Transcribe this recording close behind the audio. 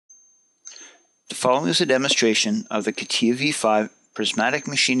following is a demonstration of the CATIA V5 Prismatic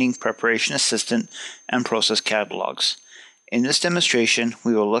Machining Preparation Assistant and Process Catalogs. In this demonstration,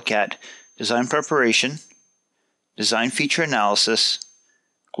 we will look at design preparation, design feature analysis,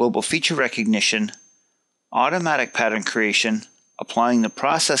 global feature recognition, automatic pattern creation, applying the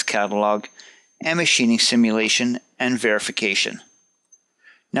process catalog, and machining simulation and verification.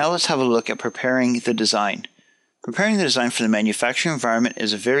 Now let's have a look at preparing the design. Preparing the design for the manufacturing environment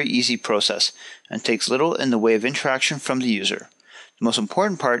is a very easy process and takes little in the way of interaction from the user. The most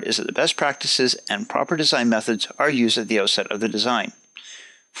important part is that the best practices and proper design methods are used at the outset of the design.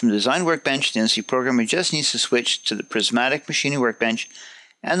 From the design workbench, the NC programmer just needs to switch to the Prismatic Machining Workbench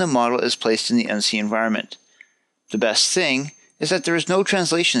and the model is placed in the NC environment. The best thing is that there is no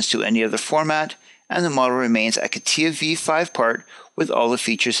translations to any other format and the model remains a CATIA V5 part with all the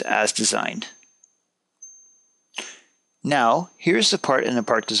features as designed. Now, here's the part in the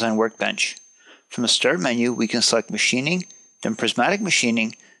Part Design Workbench. From the Start menu, we can select Machining, then Prismatic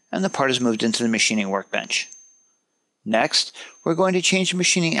Machining, and the part is moved into the Machining Workbench. Next, we're going to change the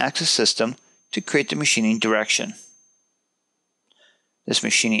machining axis system to create the machining direction. This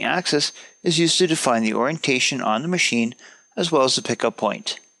machining axis is used to define the orientation on the machine as well as the pickup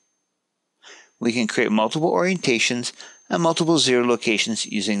point. We can create multiple orientations and multiple zero locations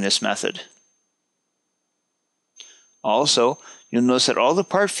using this method. Also, you'll notice that all the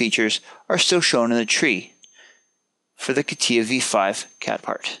part features are still shown in the tree for the CATIA V5 CAT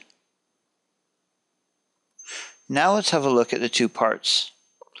part. Now let's have a look at the two parts.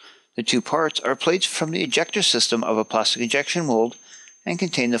 The two parts are plates from the ejector system of a plastic injection mold and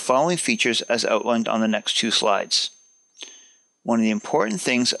contain the following features as outlined on the next two slides. One of the important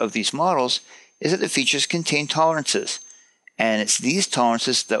things of these models is that the features contain tolerances, and it's these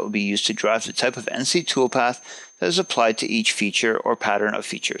tolerances that will be used to drive the type of NC toolpath that is applied to each feature or pattern of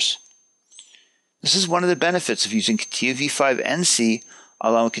features. This is one of the benefits of using CATIA V5 NC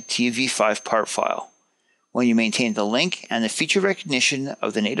along with CATIA V5 part file. When you maintain the link and the feature recognition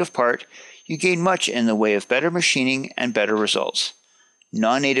of the native part, you gain much in the way of better machining and better results.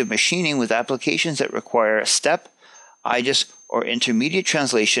 Non-native machining with applications that require a step, IGES, or intermediate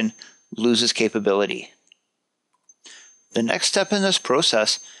translation loses capability. The next step in this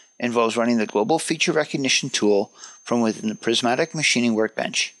process involves running the Global Feature Recognition tool from within the Prismatic Machining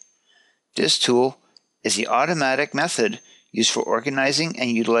Workbench. This tool is the automatic method used for organizing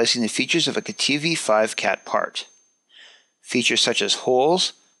and utilizing the features of a CATIA V5 CAT part. Features such as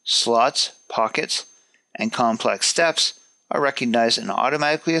holes, slots, pockets, and complex steps are recognized and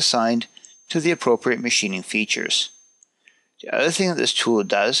automatically assigned to the appropriate machining features. The other thing that this tool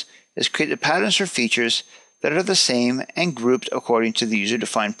does is create the patterns for features that are the same and grouped according to the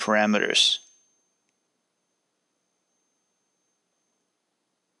user-defined parameters.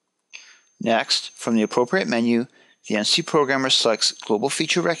 Next, from the appropriate menu, the NC programmer selects Global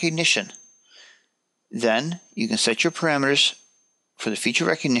Feature Recognition. Then, you can set your parameters for the feature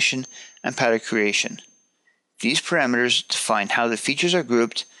recognition and pattern creation. These parameters define how the features are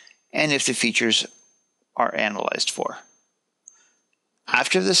grouped and if the features are analyzed for.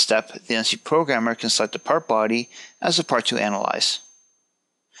 After this step, the NC programmer can select the part body as the part to analyze.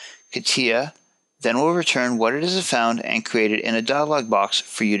 CATIA then will return what it has found and create it in a dialog box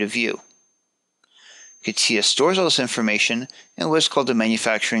for you to view. CATIA stores all this information in what is called the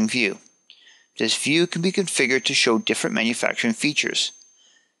manufacturing view. This view can be configured to show different manufacturing features.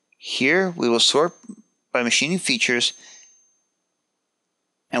 Here we will sort by machining features,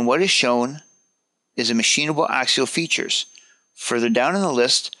 and what is shown is the machinable axial features. Further down in the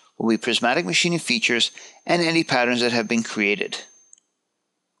list will be prismatic machining features and any patterns that have been created.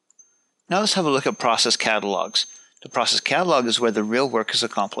 Now let's have a look at process catalogs. The process catalog is where the real work is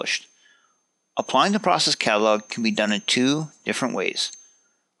accomplished. Applying the process catalog can be done in two different ways.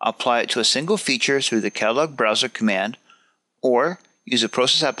 Apply it to a single feature through the catalog browser command, or use a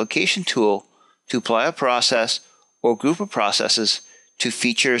process application tool to apply a process or group of processes to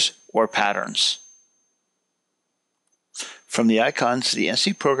features or patterns. From the icons, the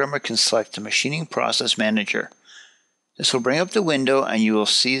NC programmer can select the Machining Process Manager. This will bring up the window and you will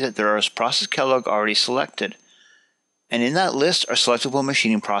see that there is a process catalog already selected. And in that list are selectable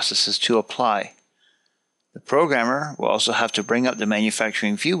machining processes to apply. The programmer will also have to bring up the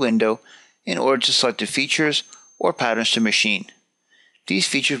manufacturing view window in order to select the features or patterns to machine. These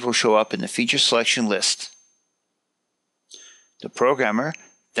features will show up in the feature selection list. The programmer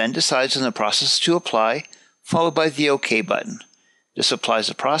then decides on the process to apply, followed by the OK button. This applies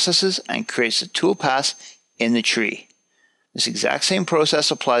the processes and creates the toolpaths in the tree. This exact same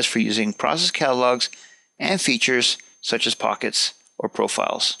process applies for using process catalogs and features such as pockets or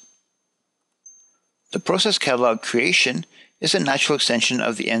profiles. The process catalog creation is a natural extension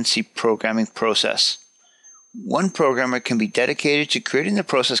of the NC programming process. One programmer can be dedicated to creating the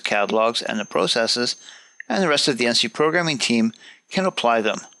process catalogs and the processes, and the rest of the NC programming team can apply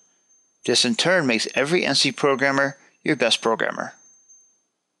them. This in turn makes every NC programmer your best programmer.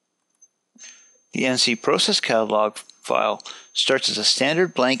 The NC process catalog file starts as a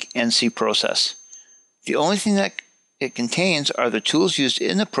standard blank NC process. The only thing that it contains are the tools used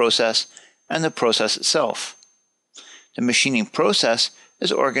in the process and the process itself. The machining process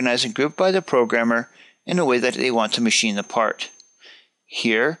is organized and grouped by the programmer in a way that they want to machine the part.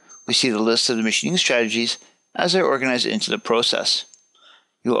 Here, we see the list of the machining strategies as they're organized into the process.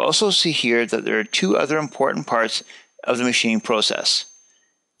 You'll also see here that there are two other important parts of the machining process.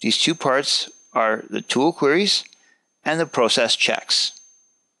 These two parts are the tool queries and the process checks.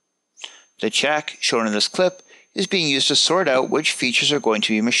 The check, shown in this clip, is being used to sort out which features are going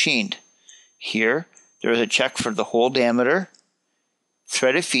to be machined. Here, there is a check for the hole diameter,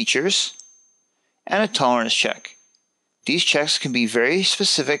 threaded features, and a tolerance check. These checks can be very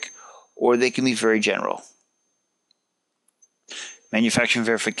specific or they can be very general. Manufacturing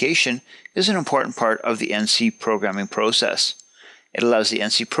verification is an important part of the NC programming process. It allows the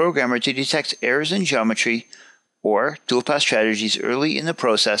NC programmer to detect errors in geometry or toolpath strategies early in the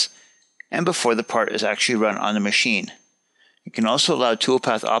process and before the part is actually run on the machine. It can also allow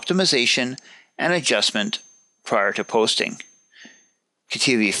toolpath optimization and adjustment prior to posting.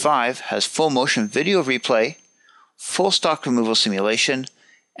 CATIA V5 has full motion video replay, full stock removal simulation,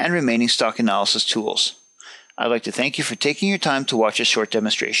 and remaining stock analysis tools. I'd like to thank you for taking your time to watch this short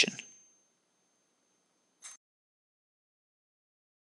demonstration.